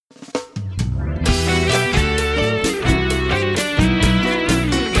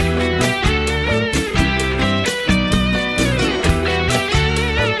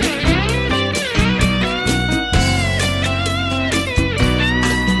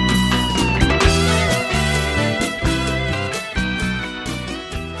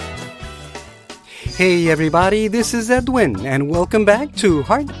Hey everybody, this is Edwin, and welcome back to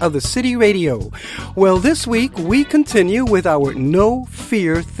Heart of the City Radio. Well, this week we continue with our No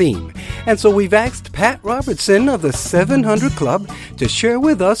Fear theme. And so we've asked Pat Robertson of the 700 Club to share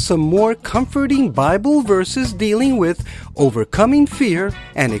with us some more comforting Bible verses dealing with overcoming fear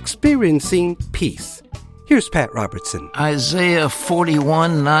and experiencing peace. Here's Pat Robertson. Isaiah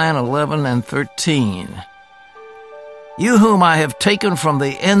 41, 9, 11, and 13. You whom I have taken from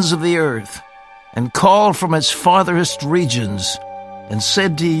the ends of the earth, and called from its farthest regions, and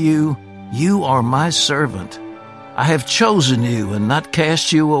said to you, you are my servant. I have chosen you and not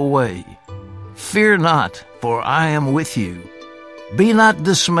cast you away. Fear not, for I am with you. Be not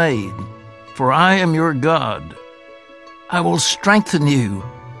dismayed, for I am your God. I will strengthen you.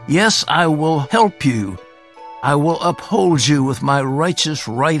 Yes, I will help you. I will uphold you with my righteous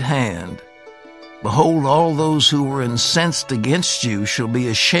right hand. Behold, all those who were incensed against you shall be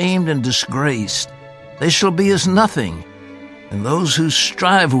ashamed and disgraced. They shall be as nothing, and those who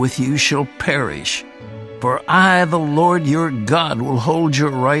strive with you shall perish. For I, the Lord your God, will hold your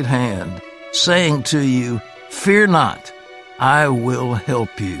right hand, saying to you, fear not, I will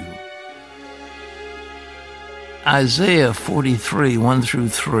help you. Isaiah 43, 1 through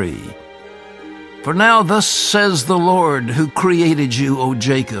 3. For now thus says the Lord, who created you, O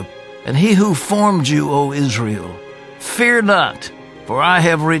Jacob, and he who formed you, O Israel, fear not, for I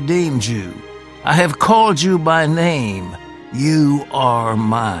have redeemed you. I have called you by name. You are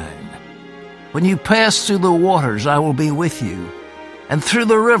mine. When you pass through the waters, I will be with you, and through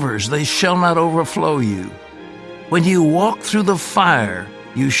the rivers they shall not overflow you. When you walk through the fire,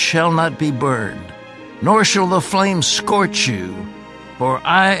 you shall not be burned, nor shall the flame scorch you. For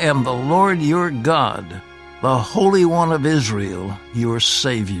I am the Lord your God, the Holy One of Israel, your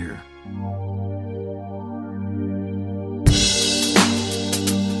Savior.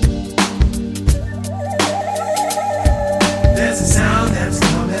 There's a sound that's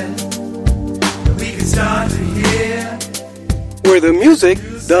coming that we can start to hear, where the music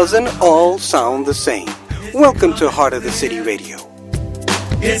doesn't all sound the same. Welcome to Heart of the City Radio.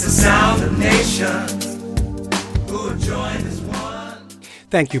 It's the sound of nations who have joined as one.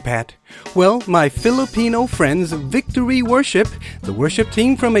 Thank you, Pat. Well, my Filipino friends, Victory Worship, the worship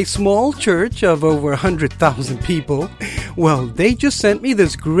team from a small church of over 100,000 people, well, they just sent me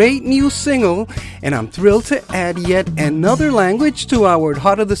this great new single, and I'm thrilled to add yet another language to our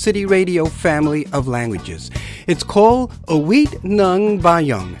Heart of the City Radio family of languages. It's called Awit ng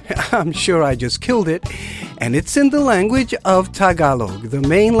Bayang. I'm sure I just killed it. And it's in the language of Tagalog, the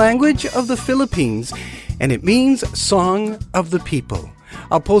main language of the Philippines, and it means Song of the People.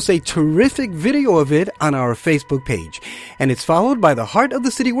 I'll post a terrific video of it on our Facebook page. And it's followed by the Heart of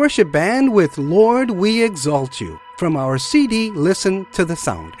the City Worship Band with Lord, We Exalt You from our CD, Listen to the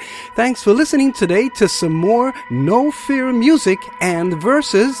Sound. Thanks for listening today to some more No Fear music and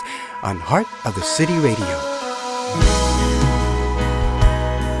verses on Heart of the City Radio.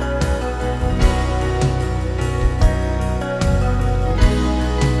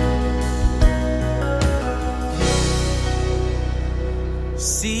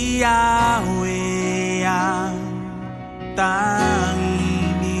 Si Yahweh ang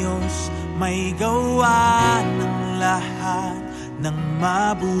tanging Diyos, may gawa ng lahat ng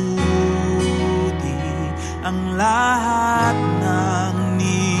mabuti. Ang lahat ng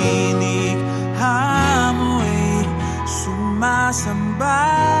nilikha mo'y sumasamba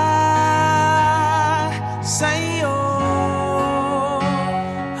sa iyo.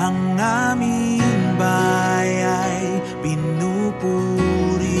 Ang aming bayay pinupuri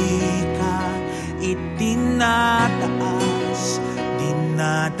ka, itinataas,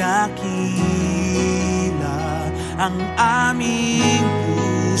 dinadakila. Ang aming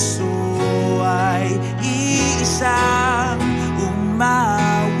puso ay iisang umawit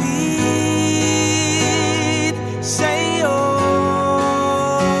sa iyo.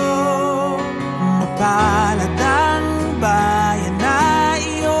 Mapalad ang bayan na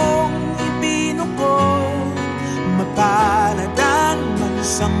iyong ibinukod, mapalad ang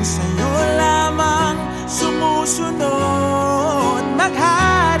bansang sa'yo lamang sumusunod.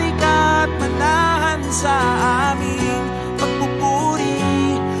 Maghari ka at manahan sa aming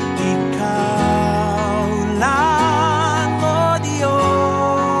pagpupuri. Ikaw lang, O Diyos.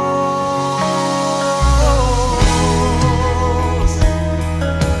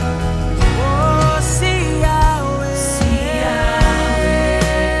 Oh, si Yahweh, si Yahweh,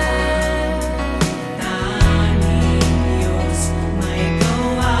 tanging Diyos, may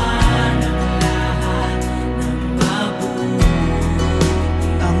gawa ng lahat ng mabuti.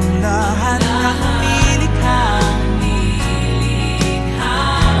 Ang lahat ng nilikha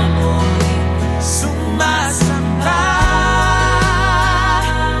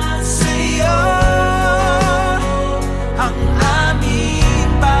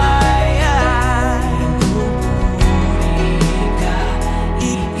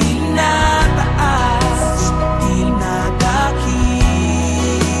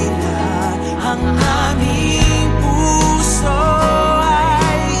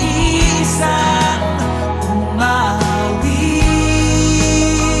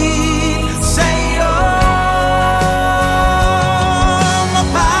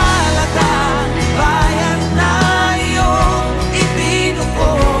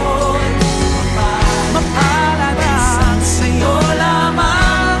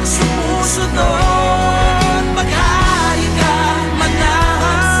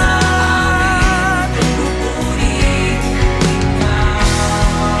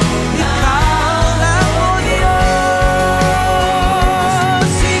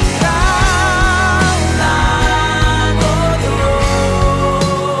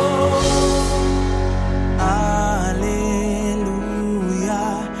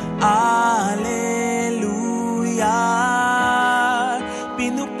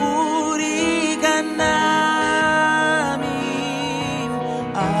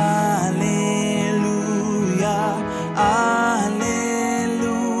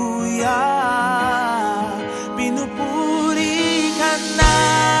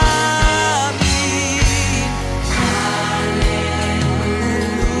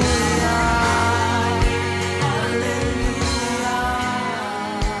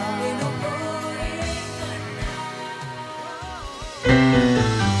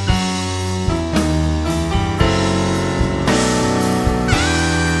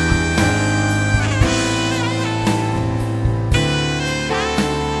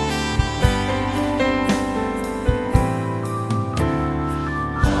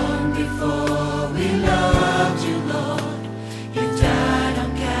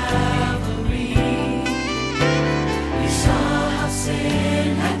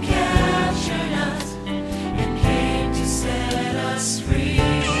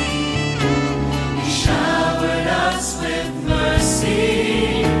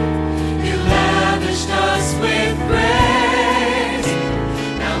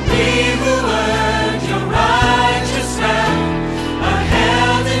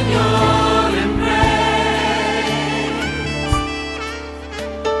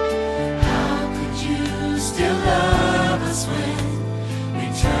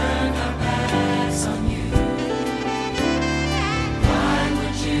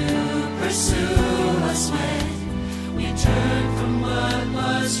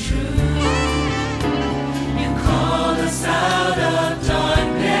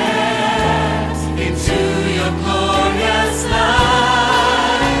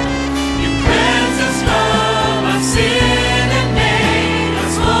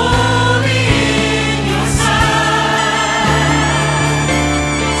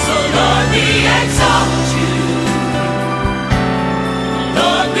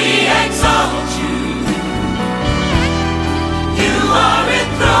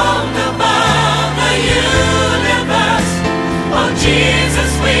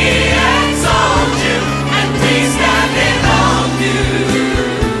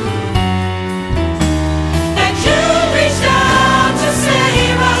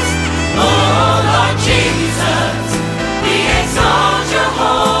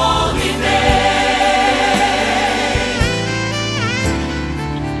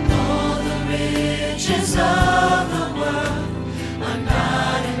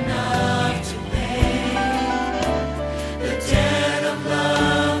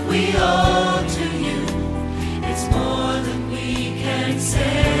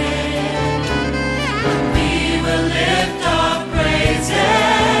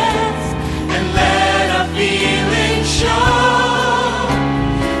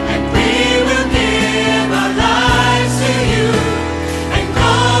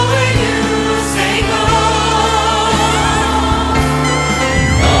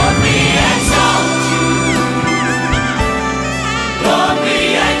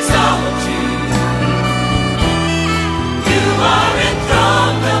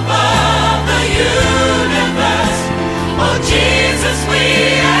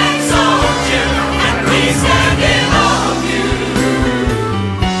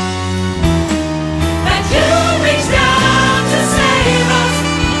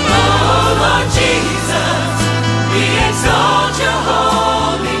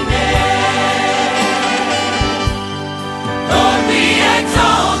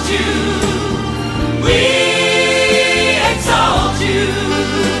you. We exalt you.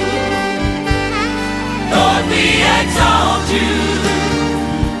 Lord, we exalt you.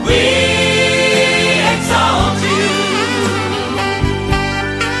 We exalt you.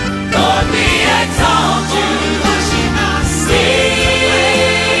 Lord, we exalt you. We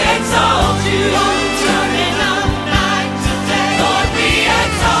exalt you. Turning up night today. Lord, we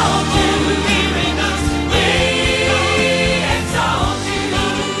exalt you. Hearing us. We exalt you.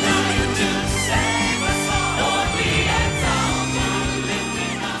 Trying to save us all. Lord, we exalt you.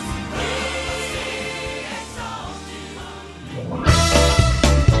 Lifting us. We exalt you.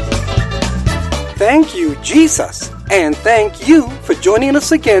 Thank you, Jesus. And thank you for joining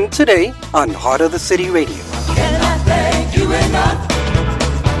us again today on Heart of the City Radio. Can I thank you enough?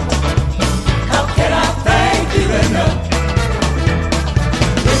 How can I thank you enough?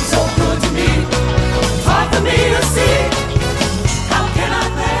 Been so good to me, hard for me to see. How can I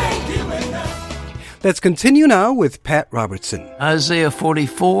thank you enough? Let's continue now with Pat Robertson. Isaiah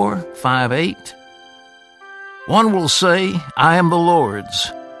 44, 5-8. One will say, I am the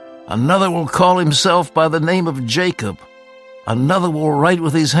Lord's. Another will call himself by the name of Jacob. Another will write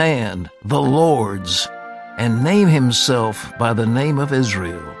with his hand, the Lord's, and name himself by the name of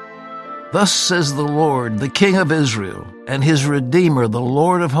Israel. Thus says the Lord, the King of Israel, and his Redeemer, the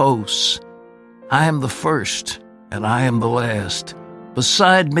Lord of hosts. I am the first, and I am the last.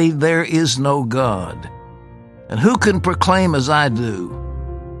 Beside me there is no God. And who can proclaim as I do?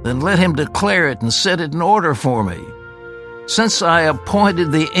 Then let him declare it and set it in order for me. Since I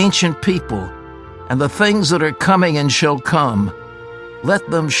appointed the ancient people, and the things that are coming and shall come, let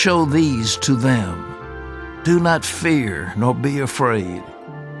them show these to them. Do not fear, nor be afraid.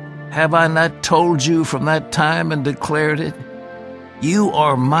 Have I not told you from that time and declared it? You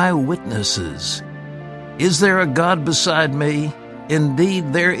are my witnesses. Is there a God beside me?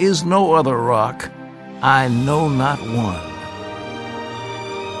 Indeed, there is no other rock. I know not one.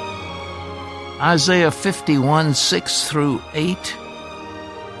 Isaiah 51, 6-8.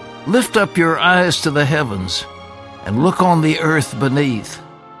 Lift up your eyes to the heavens, and look on the earth beneath.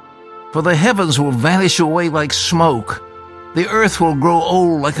 For the heavens will vanish away like smoke, the earth will grow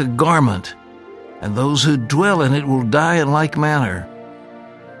old like a garment, and those who dwell in it will die in like manner.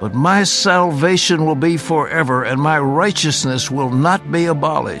 But my salvation will be forever, and my righteousness will not be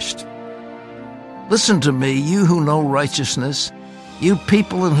abolished. Listen to me, you who know righteousness, you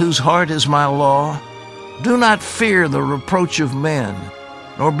people in whose heart is my law. Do not fear the reproach of men,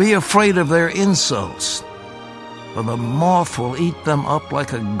 nor be afraid of their insults. For the moth will eat them up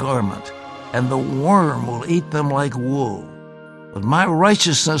like a garment, and the worm will eat them like wool. But my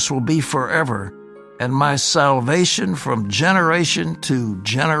righteousness will be forever, and my salvation from generation to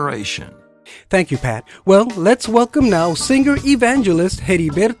generation. Thank you, Pat. Well, let's welcome now singer-evangelist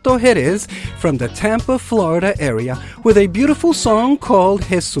Heriberto Jerez from the Tampa, Florida area with a beautiful song called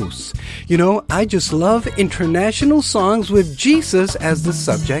Jesus. You know, I just love international songs with Jesus as the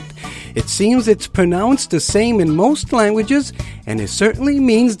subject. It seems it's pronounced the same in most languages, and it certainly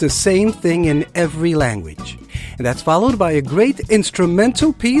means the same thing in every language. And that's followed by a great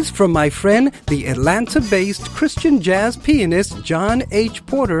instrumental piece from my friend, the Atlanta-based Christian jazz pianist John H.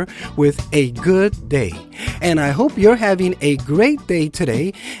 Porter with A Good Day. And I hope you're having a great day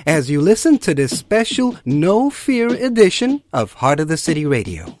today as you listen to this special No Fear edition of Heart of the City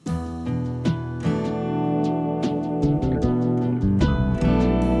Radio.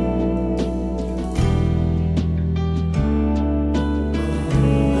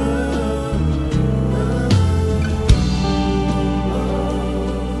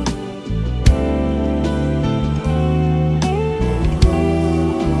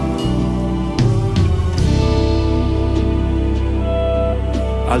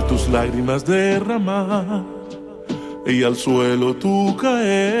 Al tus lágrimas derramar y al suelo tú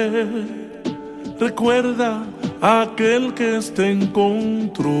caer, recuerda a aquel que te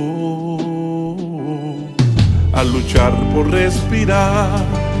encontró. Al luchar por respirar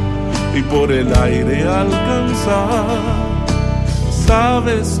y por el aire alcanzar,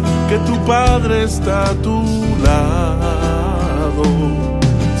 sabes que tu Padre está a tu lado.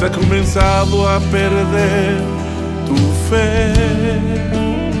 Se ha comenzado a perder tu fe.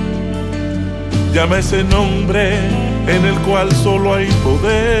 Llama ese nombre en el cual solo hay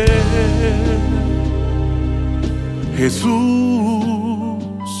poder. Jesús,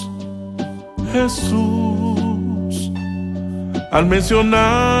 Jesús. Al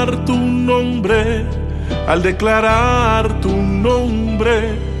mencionar tu nombre, al declarar tu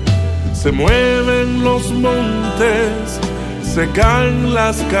nombre, se mueven los montes, se caen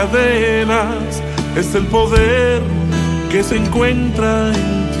las cadenas. Es el poder que se encuentra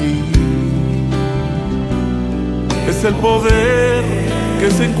en ti. es el poder que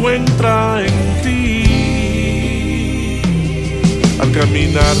se encuentra en ti. Al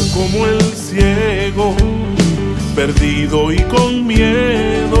caminar como el ciego, perdido y con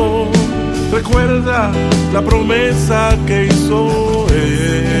miedo, recuerda la promesa que hizo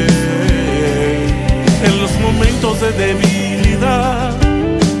Él. En los momentos de debilidad,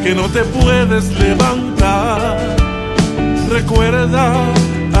 que no te puedes levantar, recuerda,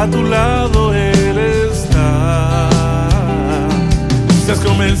 a tu lado Él está. Si has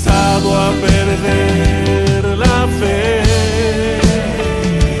comenzado a perder la fe,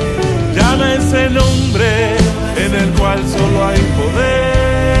 llama ese nombre en el cual solo hay poder.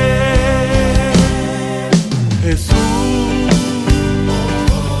 Jesús,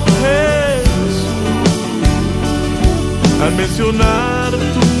 Jesús. Al mencionar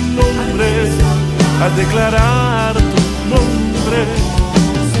tu nombre, al declarar tu nombre,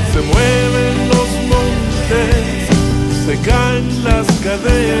 se mueven los montes, se caen las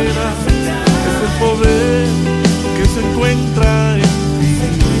cadenas. Es el poder que se encuentra en ti.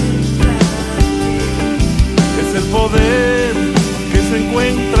 Es el poder que se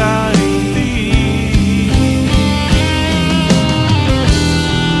encuentra en ti.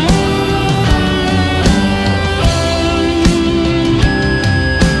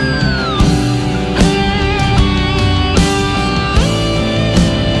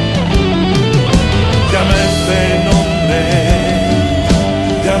 Llama ese nombre,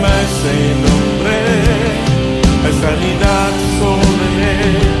 llama ese nombre. Hay sanidad solo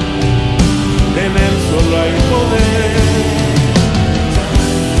en Él solo hay poder.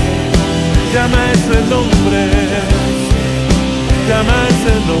 Llama ese nombre, llama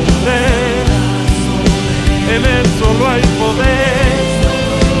ese nombre. En Él solo hay poder.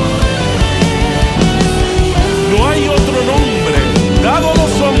 No hay otro nombre dado a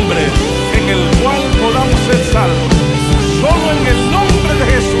los hombres en el cual podamos ser salvos, solo en el nombre de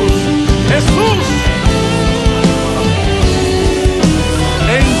Jesús. Jesús,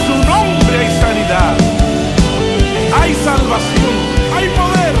 en su nombre hay sanidad, hay salvación, hay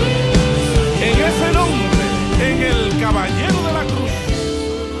poder. En ese nombre, en el caballero de la cruz.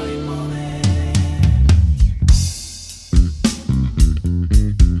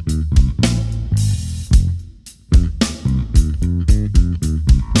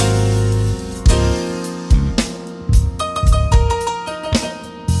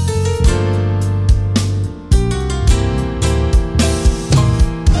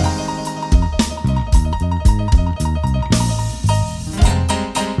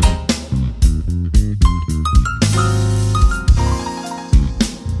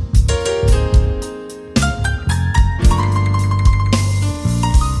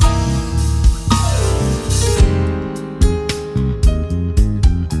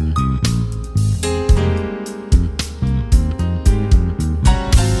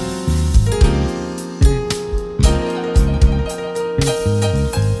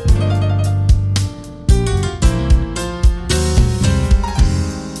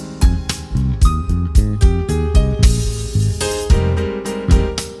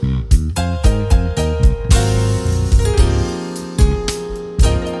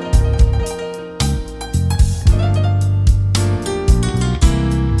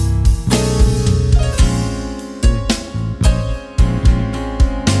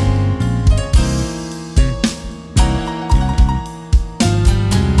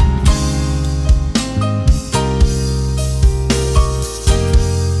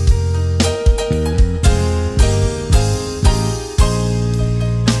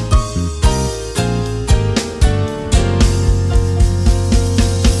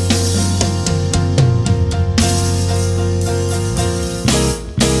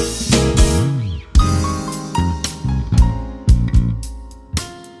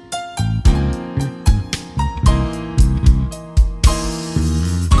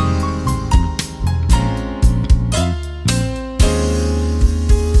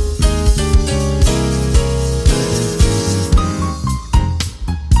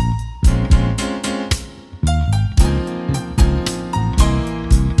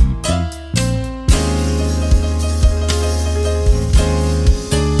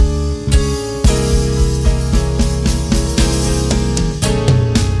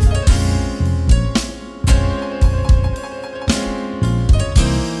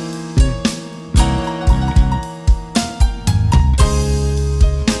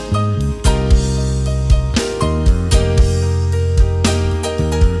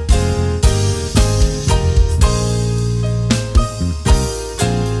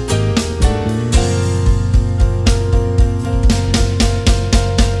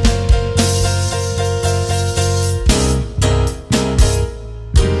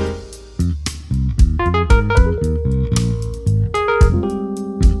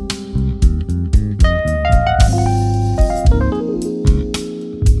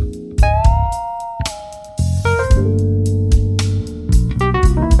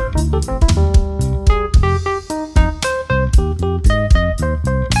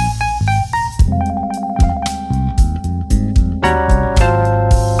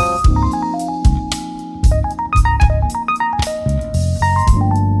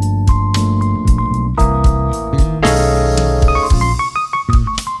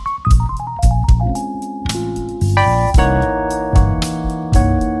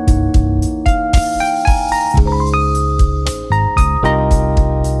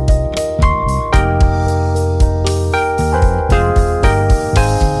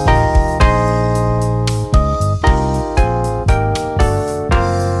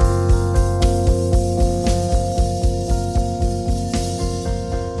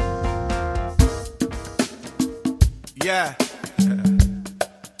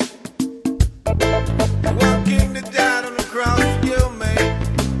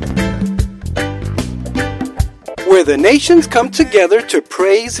 where the nations come together to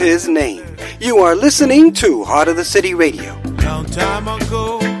praise His name. You are listening to Heart of the City Radio. Long time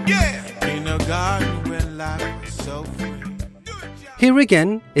ago, in a garden when life was so free. Here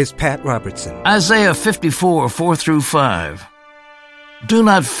again is Pat Robertson. Isaiah 54, 4 through 5. Do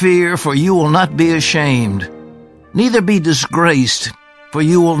not fear, for you will not be ashamed. Neither be disgraced, for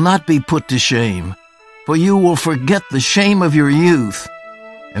you will not be put to shame. For you will forget the shame of your youth,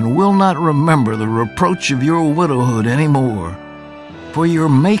 and will not remember the reproach of your widowhood any more. For your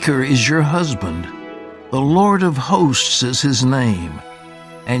Maker is your husband, the Lord of hosts is His name,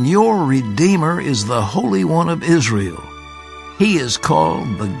 and your Redeemer is the Holy One of Israel. He is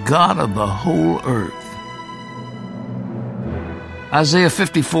called the God of the whole earth. Isaiah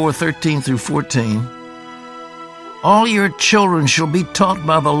 54, 13 through 14. All your children shall be taught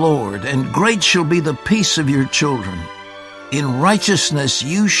by the Lord, and great shall be the peace of your children. In righteousness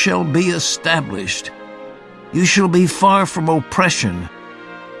you shall be established. You shall be far from oppression,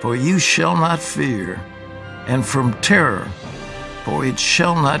 for you shall not fear, and from terror, for it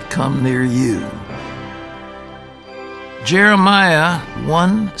shall not come near you. Jeremiah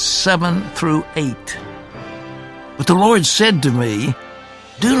 1, 7 through 8. But the Lord said to me,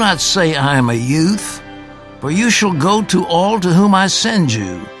 do not say I am a youth, for you shall go to all to whom I send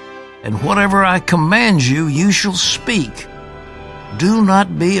you, and whatever I command you, you shall speak. Do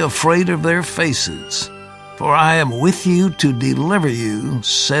not be afraid of their faces, for I am with you to deliver you,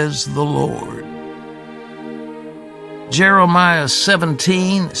 says the Lord. Jeremiah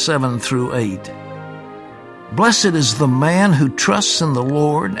 17, 7 through 8. Blessed is the man who trusts in the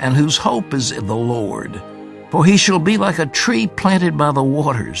Lord and whose hope is in the Lord. For he shall be like a tree planted by the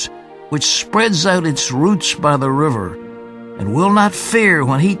waters, which spreads out its roots by the river, and will not fear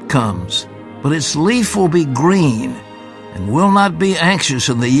when heat comes, but its leaf will be green, and will not be anxious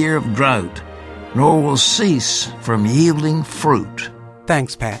in the year of drought, nor will cease from yielding fruit.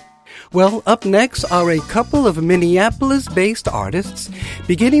 Thanks, Pat. Well, up next are a couple of Minneapolis-based artists,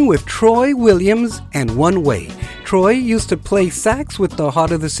 beginning with Troy Williams and One Way. Troy used to play sax with the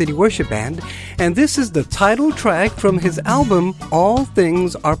Heart of the City Worship Band, and this is the title track from his album, All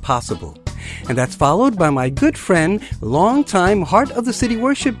Things Are Possible. And that's followed by my good friend, longtime Heart of the City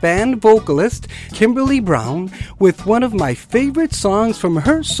Worship Band vocalist, Kimberly Brown, with one of my favorite songs from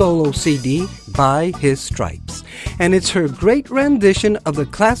her solo CD, By His Stripes. And it's her great rendition of the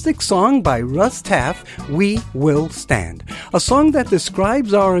classic song by Russ Taff, We Will Stand, a song that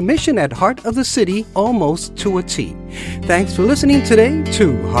describes our mission at Heart of the City almost to a T. Thanks for listening today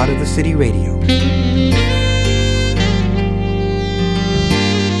to Heart of the City Radio.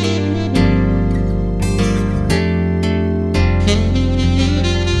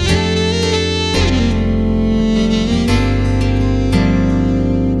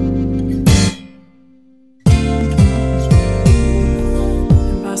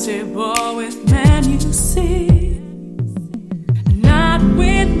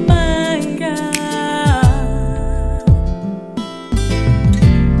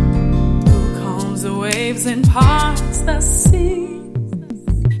 And parts the sea.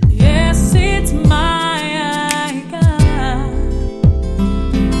 Yes, it's my God.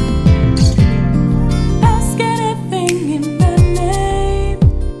 Ask anything in the name,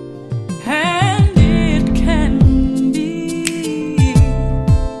 and it can be.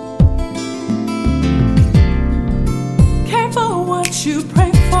 Careful what you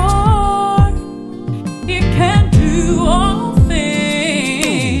pray for, it can do all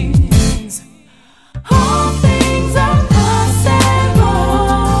things. All things are possible.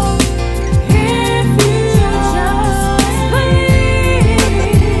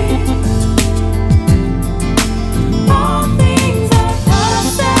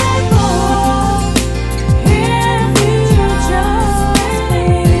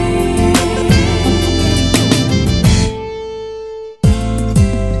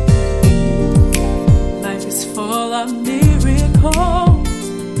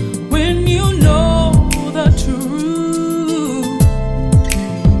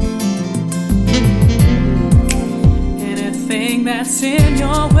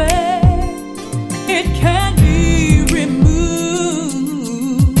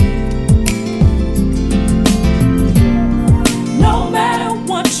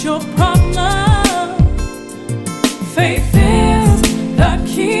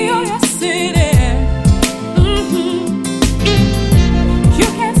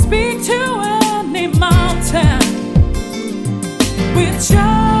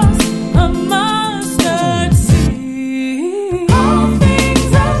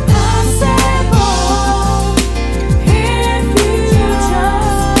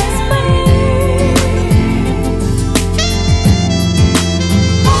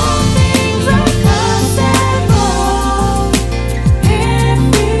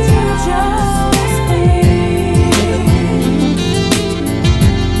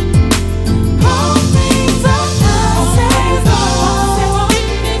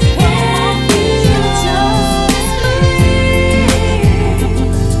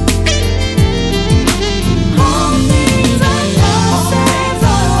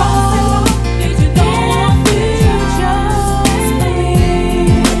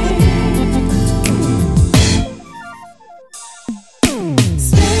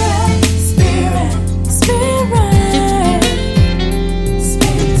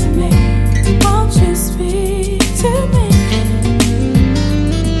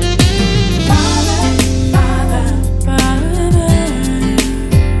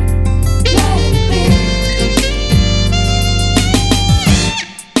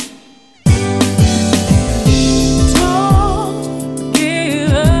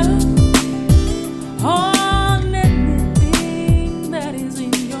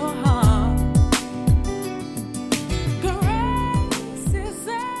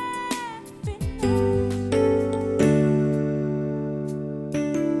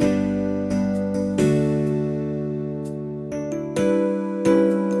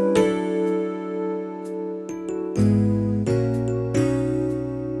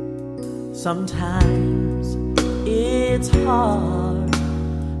 Sometimes it's hard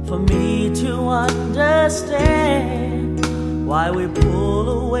for me to understand why we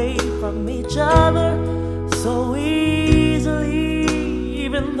pull away from each other so easily,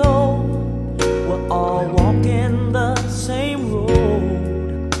 even though we're all walking the same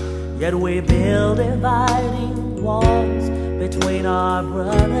road. Yet we build dividing walls between our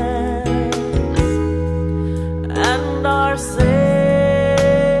brothers and ourselves.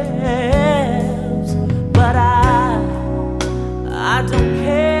 But I don't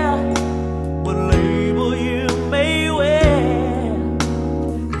care what label you may wear.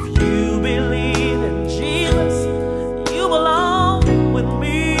 If you believe in Jesus, you belong with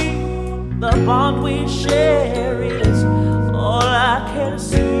me. The bond we share is all I can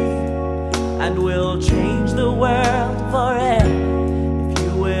see, and will change the world forever if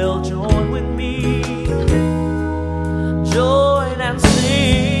you will join with me. Join and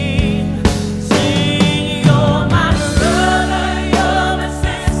sing, sing. You're my brother, you're my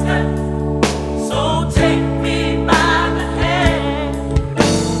sister, so take me by the hand.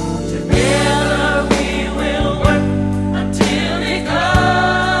 Together we will work until He comes.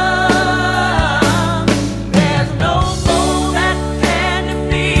 There's no foe that can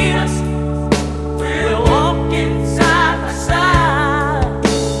defeat us. We're walking side by side.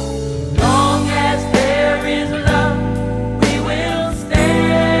 Long as there is love, we will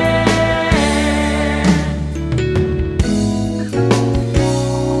stand.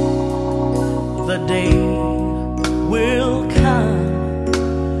 The day will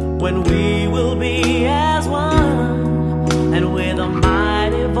come when we will be as one, and with a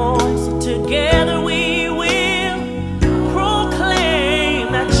mighty voice together we will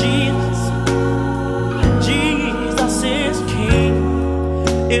proclaim that Jesus is King.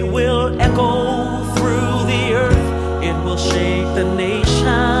 It will echo through the earth, it will shake the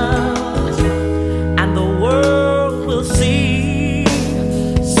nations, and the world will see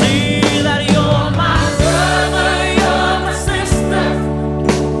that you're my brother, you're my sister,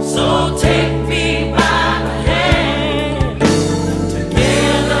 so take me by the hand.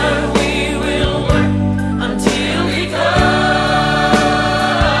 Together we will work until He comes.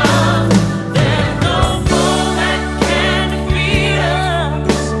 There's no foe that can defeat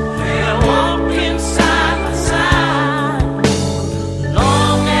us. We're walking side by side.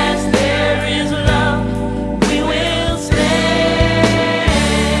 Long as there is love, we will stand.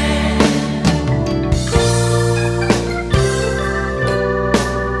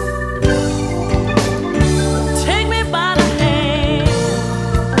 Take me by the hand,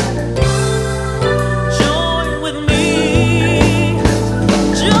 join with me,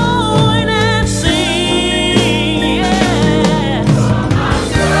 join and sing, yeah.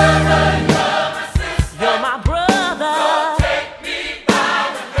 You're my brother, take me by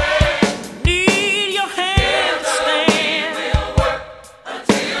the hand. Need your hand to stand. We'll work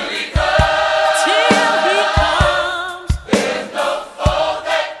until He comes. Till He comes. There's no foe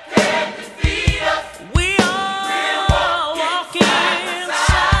that can defeat us. We are walking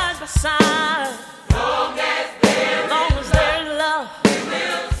side by side. Long as there's love, we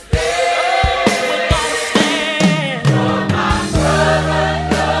will stand. We're gonna stand. You're my brother,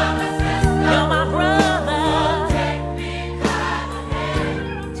 you're my brother. Take me by the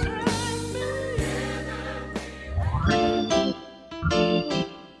hand.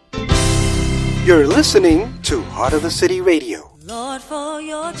 You're listening to Heart of the City Radio. Lord, for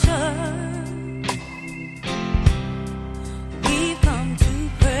your church, we've come to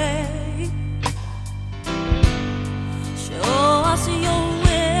pray. Show us your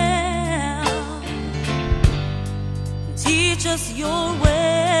will, teach us your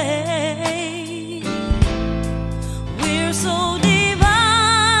way. We're so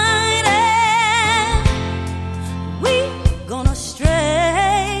divided, we're gonna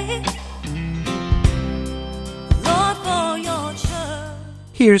stray. Lord, for your church.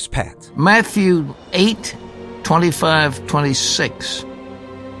 Here's Pat. Matthew 8:25-26.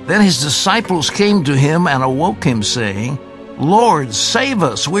 Then his disciples came to him and awoke him, saying, Lord, save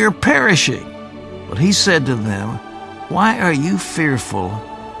us, we're perishing. But he said to them, Why are you fearful,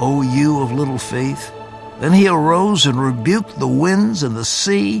 O you of little faith? Then he arose and rebuked the winds and the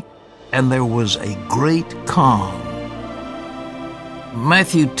sea, and there was a great calm.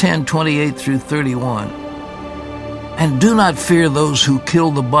 Matthew 10:28-31. And do not fear those who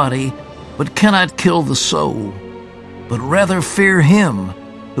kill the body, but cannot kill the soul, but rather fear him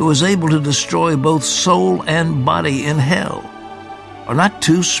who is able to destroy both soul and body in hell. Are not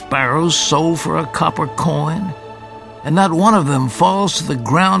 2 sparrows sold for a copper coin? And not one of them falls to the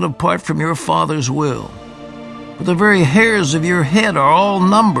ground apart from your Father's will. For the very hairs of your head are all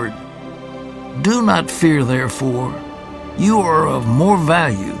numbered. Do not fear, therefore. You are of more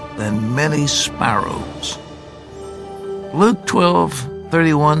value than many sparrows. Luke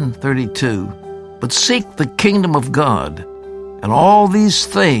 12:31-32. But seek the kingdom of God, and all these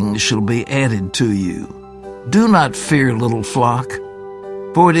things shall be added to you. Do not fear, little flock,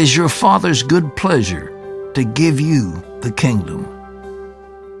 for it is your Father's good pleasure to give you the kingdom.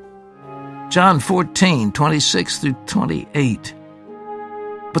 John 14:26-28.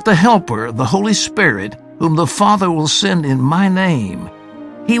 But the Helper, the Holy Spirit, whom the Father will send in my name,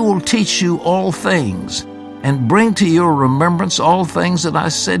 he will teach you all things, and bring to your remembrance all things that I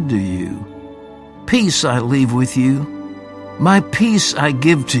said to you. Peace I leave with you, my peace I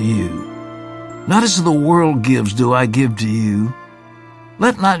give to you. Not as the world gives do I give to you.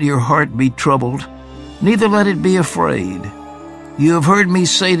 Let not your heart be troubled, neither let it be afraid. You have heard me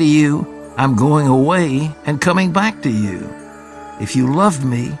say to you, I'm going away and coming back to you. If you loved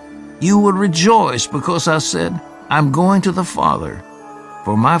me, you would rejoice because I said, I'm going to the Father,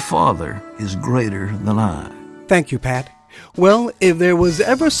 for my Father is greater than I. Thank you, Pat. Well, if there was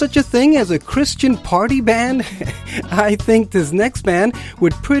ever such a thing as a Christian party band, I think this next band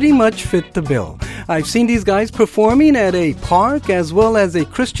would pretty much fit the bill. I've seen these guys performing at a park as well as a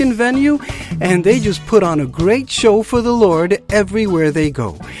Christian venue, and they just put on a great show for the Lord everywhere they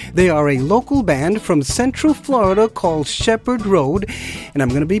go. They are a local band from Central Florida called Shepherd Road, and I'm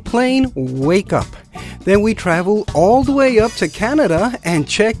going to be playing Wake Up. Then we travel all the way up to Canada and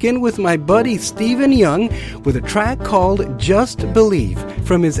check in with my buddy Stephen Young with a track called Just Believe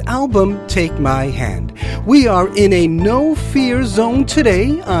from his album Take My Hand. We are in a no-fear zone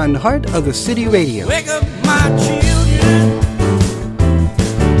today on Heart of the City Radio. Wake up, my children.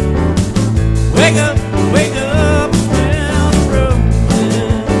 Wake up, wake up, smell the roses.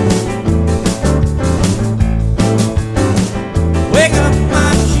 Wake up,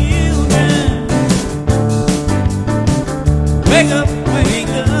 my children. Wake up,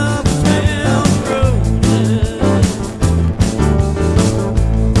 smell the roses.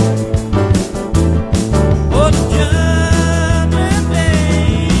 Oh, the judgment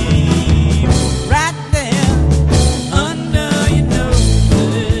day, right there under your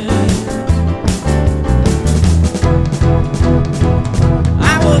noses.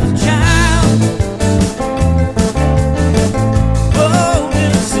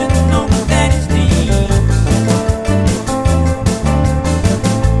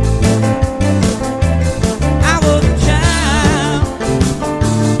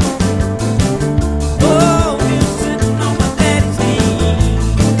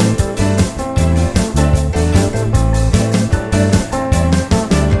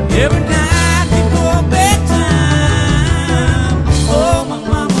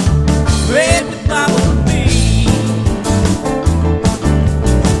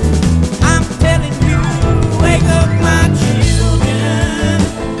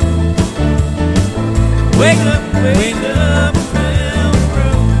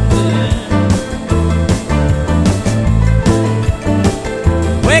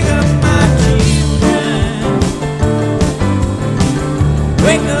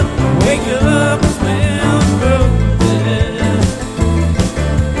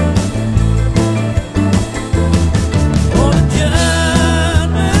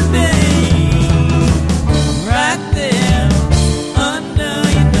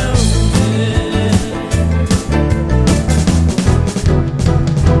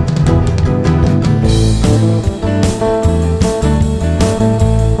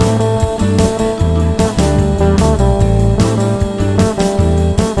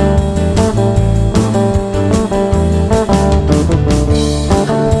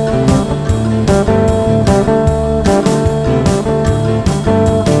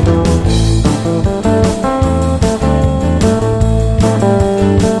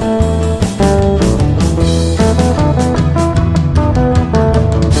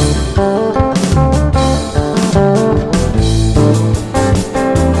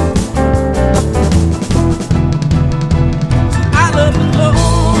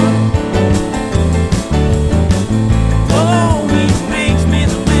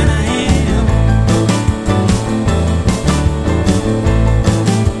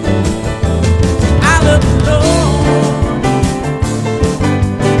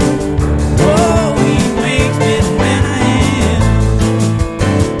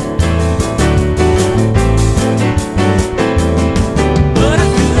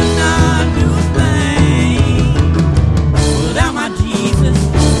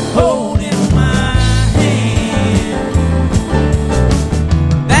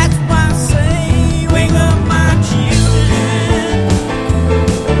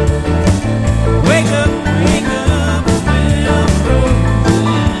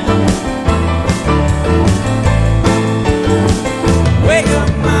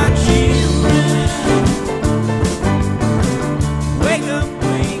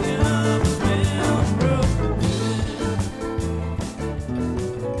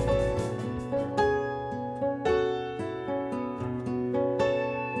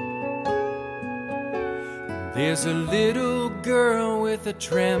 There's a little girl with a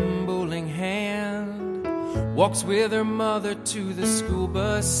trembling hand, walks with her mother to the school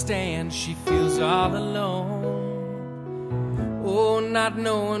bus stand. She feels all alone, oh, not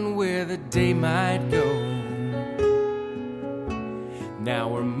knowing where the day might go.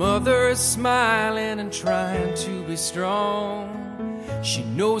 Now her mother is smiling and trying to be strong. She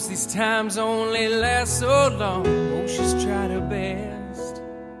knows these times only last so long. Oh, she's tried her best,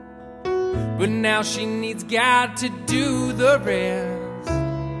 but now she needs God to do the rest.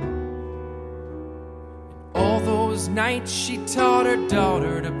 And all those nights she taught her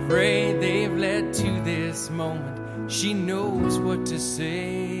daughter to pray, they've led to this moment. She knows what to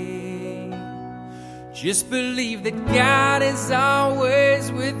say. Just believe that God is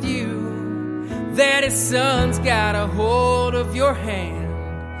always with you, that His Son's got a hold of your hand.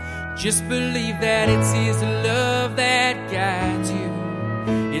 Just believe that it's His love that guides you.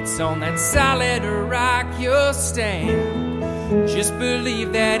 It's on that solid rock you'll stand. Just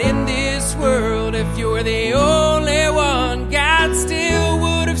believe that in this world, if you're the only one, God still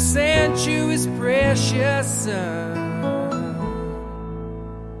would have sent you His precious Son.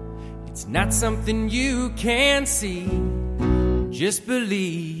 It's not something you can see, just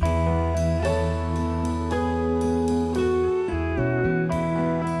believe.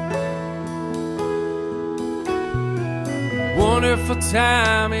 Wonderful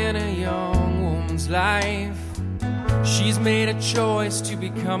time in a young woman's life. She's made a choice to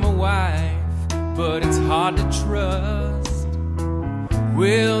become a wife, but it's hard to trust.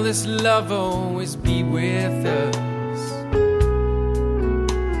 Will this love always be with us?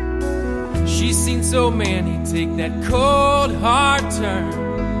 She's seen so many take that cold, hard turn,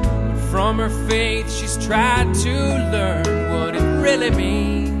 but from her faith she's tried to learn what it really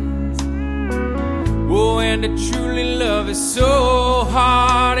means. Oh, and to truly love is so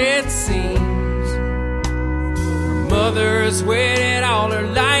hard it seems. Her mother has waited all her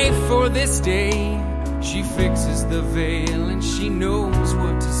life for this day. She fixes the veil and she knows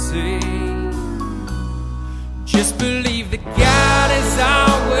what to say. Just believe that God is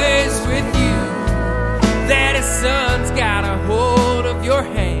always with you, that His Son's got a hold of your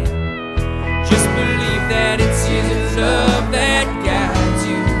hand. Just believe that it's His love that guides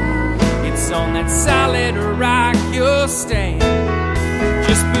you. It's on that solid rock you'll stand.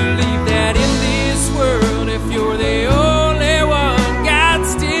 Just believe that in this world, if you're the only one, God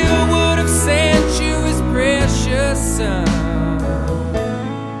still would have sent you His precious Son.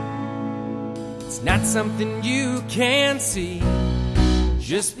 It's not something you can see,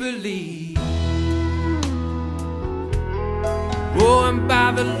 just believe. Oh, and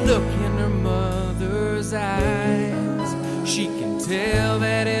by the look in her mother's eyes, she can tell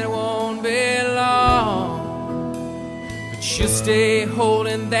that it won't be long. But she'll stay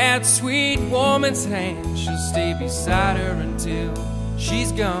holding that sweet woman's hand. She'll stay beside her until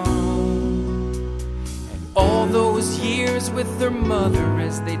she's gone. And all those years with her mother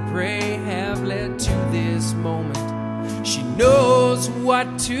as they pray have led to this moment. She knows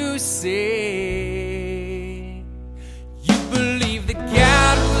what to say. You believe that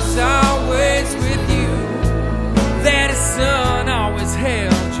God was always with you, that His Son always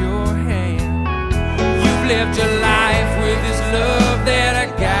held your hand. You've lived your life with His love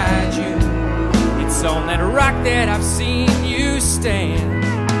that'll guide you. It's on that rock that I've seen you stand.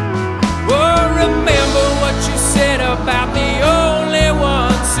 Oh, remember what you said about the only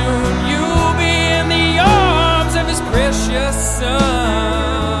one. Soon you'll be in the arms of His precious Son.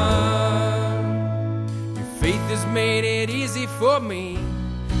 Your faith has made it easy for me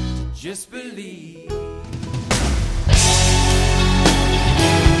to just believe.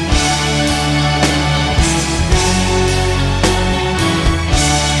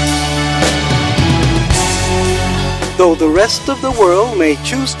 Though the rest of the world may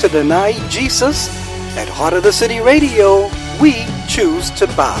choose to deny Jesus, at Heart of the City Radio, we choose to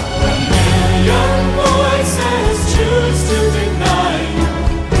bow. Young voices choose to deny you.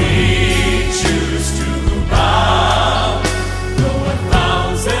 We choose to bow. Though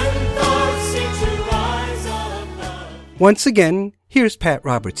 1,000 thoughts seem to rise above. Once again, here's Pat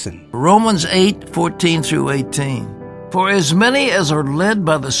Robertson. Romans 8:14 through 18. For as many as are led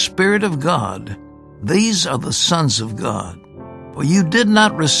by the Spirit of God, these are the sons of God. For you did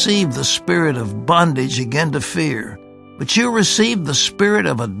not receive the spirit of bondage again to fear, but you received the spirit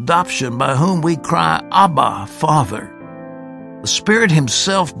of adoption by whom we cry, Abba, Father. The Spirit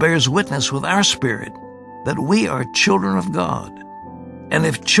Himself bears witness with our spirit that we are children of God. And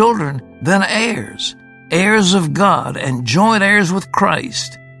if children, then heirs, heirs of God and joint heirs with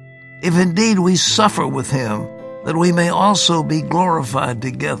Christ, if indeed we suffer with Him, that we may also be glorified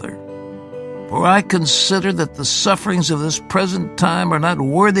together. For I consider that the sufferings of this present time are not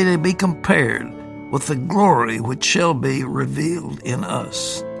worthy to be compared with the glory which shall be revealed in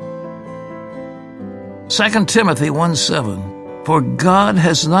us. 2 Timothy 1:7, For God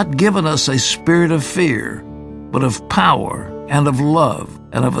has not given us a spirit of fear, but of power and of love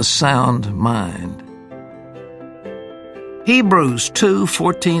and of a sound mind. Hebrews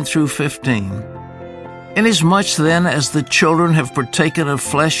 2:14 through 15. Inasmuch then as the children have partaken of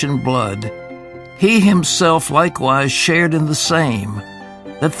flesh and blood, he himself likewise shared in the same,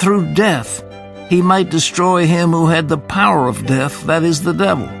 that through death he might destroy him who had the power of death, that is, the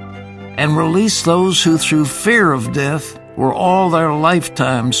devil, and release those who through fear of death were all their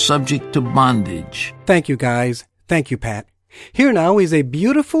lifetime subject to bondage. Thank you, guys. Thank you, Pat. Here now is a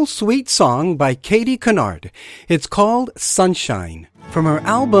beautiful, sweet song by Katie Kennard. It's called Sunshine, from her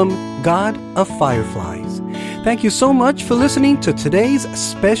album God of Fireflies. Thank you so much for listening to today's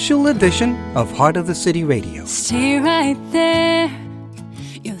special edition of Heart of the City Radio. Stay right there.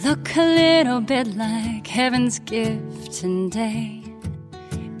 You look a little bit like heaven's gift today.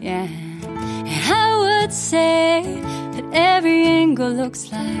 Yeah. And I would say that every angle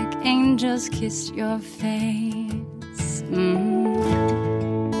looks like angels kissed your face.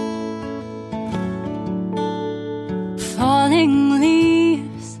 Falling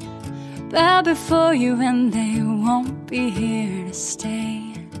leaves bow before you and they won't be here to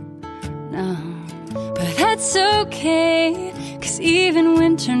stay. No, but that's okay, 'cause even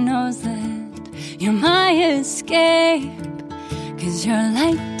winter knows that you're my escape. 'Cause you're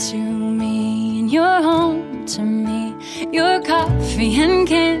light to me and you're home to me. You're coffee and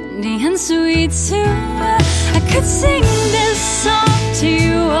candy and sweet too. I could sing this song to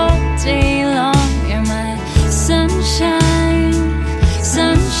you all day long. You're my sunshine,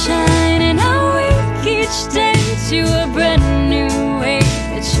 sunshine. And I wake each day to a brand new way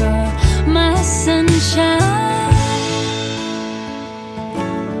that you're my sunshine.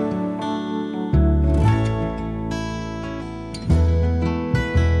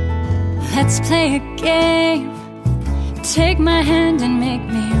 Let's play a game. Take my hand and make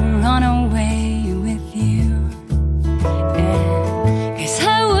me run away with you. Yeah. 'Cause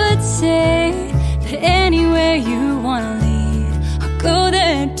I would say that anywhere you wanna lead, I'll go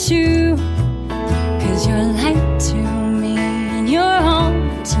there too. 'Cause you're light to me and you're home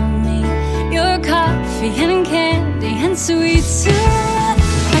to me. You're coffee and candy and sweet too.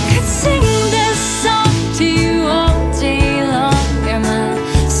 I could sing this song to you all day long. You're my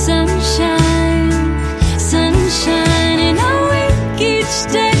sunshine, sunshine. And I wake each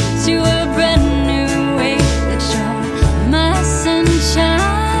day to a brand new way that you're my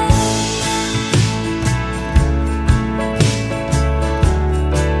sunshine.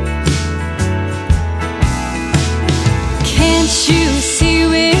 Can't you see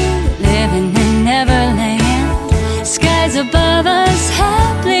we're living in Neverland? Skies above us,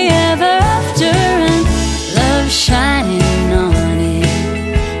 happily ever after, and love shining on it.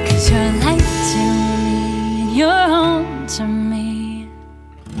 'Cause you're light to me and you're home to me.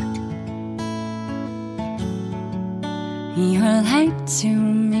 You're light to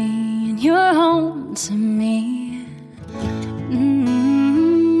me and you're home to me.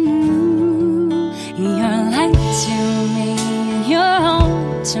 You're light to me and you're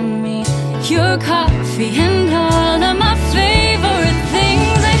home to me. You're coffee and all of my favorite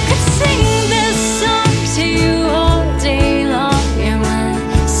things. I could sing this song to you all day long. You're my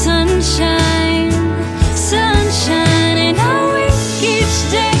sunshine, sunshine. And I wake each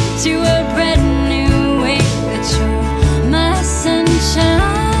day to a brand new way that you're my sunshine.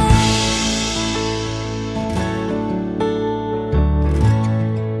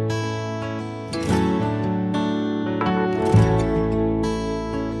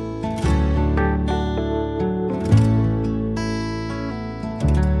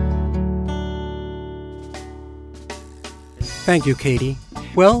 Thank you, Katie.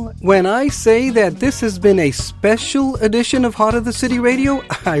 Well, when I say that this has been a special edition of Heart of the City Radio,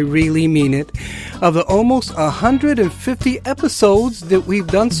 I really mean it. Of the almost 150 episodes that we've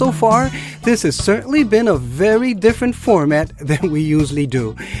done so far, this has certainly been a very different format than we usually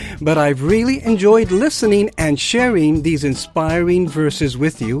do. But I've really enjoyed listening and sharing these inspiring verses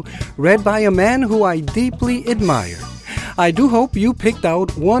with you, read by a man who I deeply admire. I do hope you picked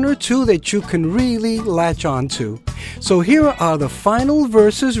out one or two that you can really latch on to. So here are the final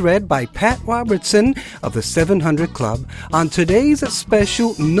verses read by Pat Robertson of the 700 Club on today's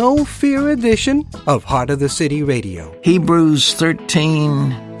special No Fear edition of Heart of the City Radio. Hebrews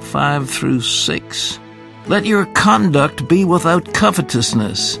 13:5 through 6. Let your conduct be without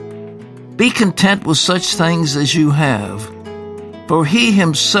covetousness. Be content with such things as you have. For he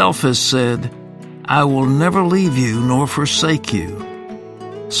himself has said, I will never leave you nor forsake you.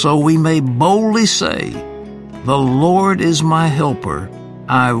 So we may boldly say, the Lord is my helper.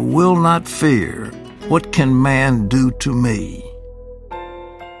 I will not fear. What can man do to me?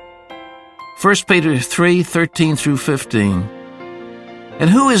 1 Peter 3:13 through 15. And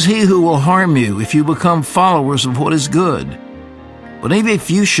who is he who will harm you if you become followers of what is good? But even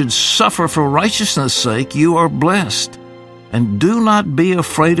if you should suffer for righteousness' sake, you are blessed. And do not be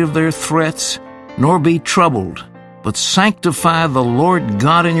afraid of their threats, nor be troubled, but sanctify the Lord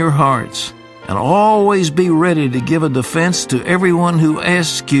God in your hearts, and always be ready to give a defense to everyone who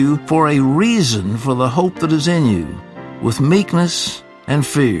asks you for a reason for the hope that is in you, with meekness and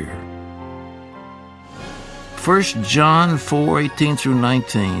fear. 1 John 4:18 through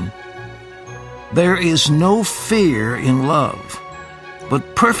 19. There is no fear in love,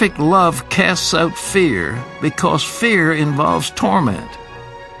 but perfect love casts out fear, because fear involves torment.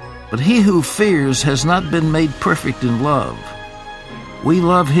 But he who fears has not been made perfect in love. We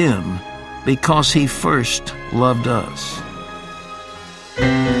love him because he first loved us.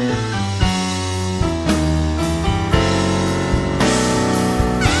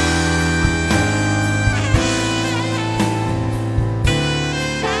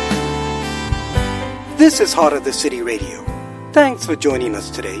 This is Heart of the City Radio. Thanks for joining us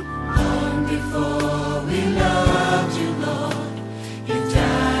today. Long before we loved you, Lord, you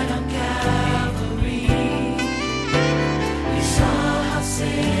died on Calvary. You saw how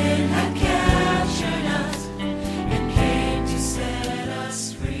sin had captured us and came to set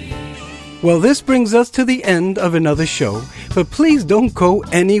us free. Well, this brings us to the end of another show, but please don't go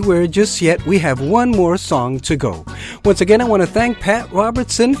anywhere just yet. We have one more song to go. Once again, I want to thank Pat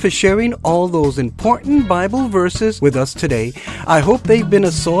Robertson for sharing all those important Bible verses with us today. I hope they've been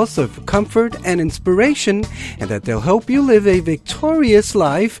a source of comfort and inspiration, and that they'll help you live a victorious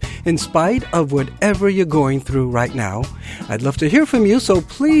life in spite of whatever you're going through right now. I'd love to hear from you, so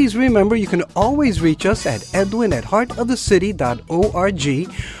please remember you can always reach us at edwin@heartofthecity.org,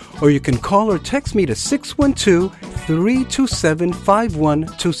 or you can call or text me to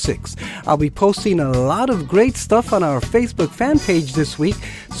 612-327-5126. I'll be posting a lot of great stuff on our Facebook fan page this week,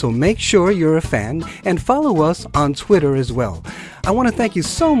 so make sure you're a fan and follow us on Twitter as well. I want to thank you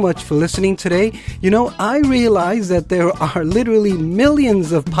so much for listening today. You know, I realize that there are literally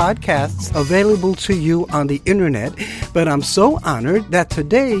millions of podcasts available to you on the internet, but I'm so honored that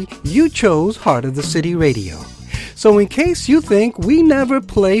today you chose Heart of the City Radio. So in case you think we never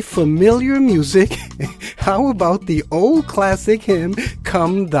play familiar music, how about the old classic hymn,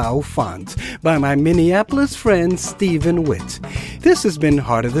 Come Thou Font, by my Minneapolis friend Stephen Witt. This has been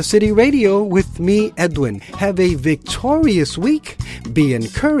Heart of the City Radio with me, Edwin. Have a victorious week, be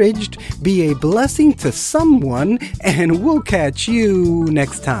encouraged, be a blessing to someone, and we'll catch you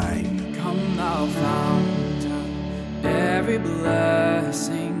next time. Come thou fount of every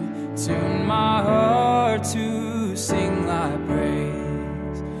blessing, tune my heart to sing thy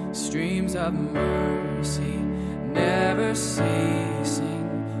praise. Streams of mercy never ceasing,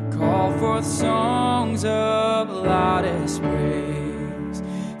 call forth songs of loudest praise.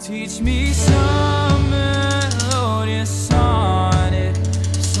 Teach me some melodious sonnet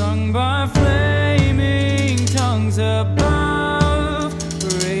sung by flaming tongues above.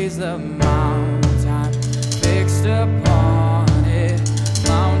 Praise the mount I'm fixed upon it,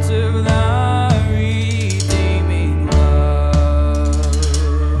 mount of thy redeeming love.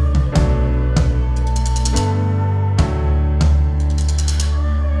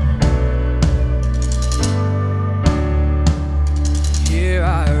 Here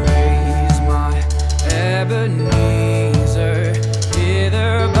I raise my Ebenezer,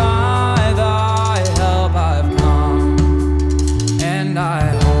 hither by thy help I've come, and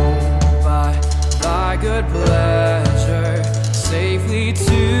I hope by thy good pleasure safely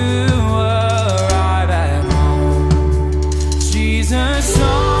to arrive at home. Jesus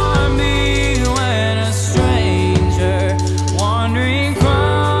saw me when a stranger, wandering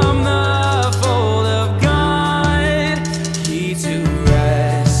from the fold of God, he to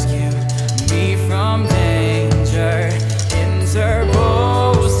rescue me from danger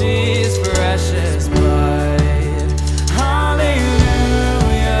interposed his precious blood. Hallelujah,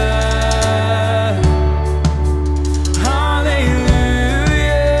 hallelujah.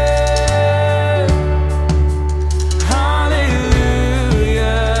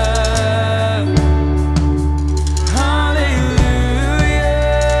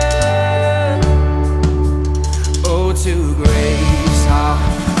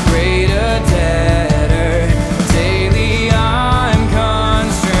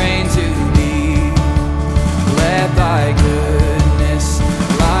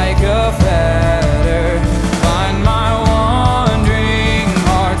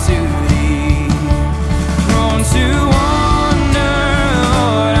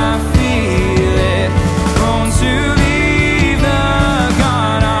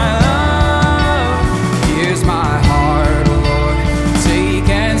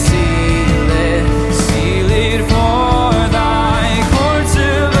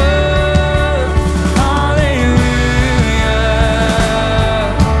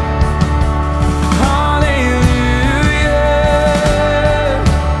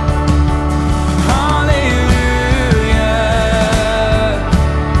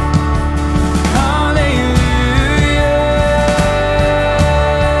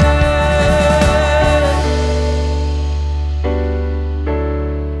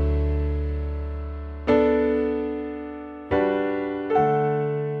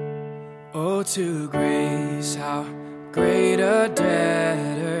 to grace, how great a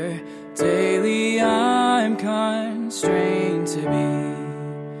debtor daily I'm constrained to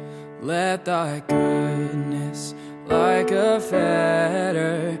be. Let thy goodness like a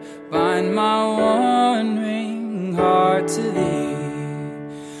fetter bind my wandering heart to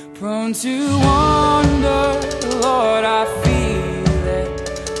thee. Prone to wander, Lord, I feel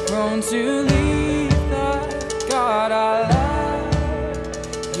it. Prone to leave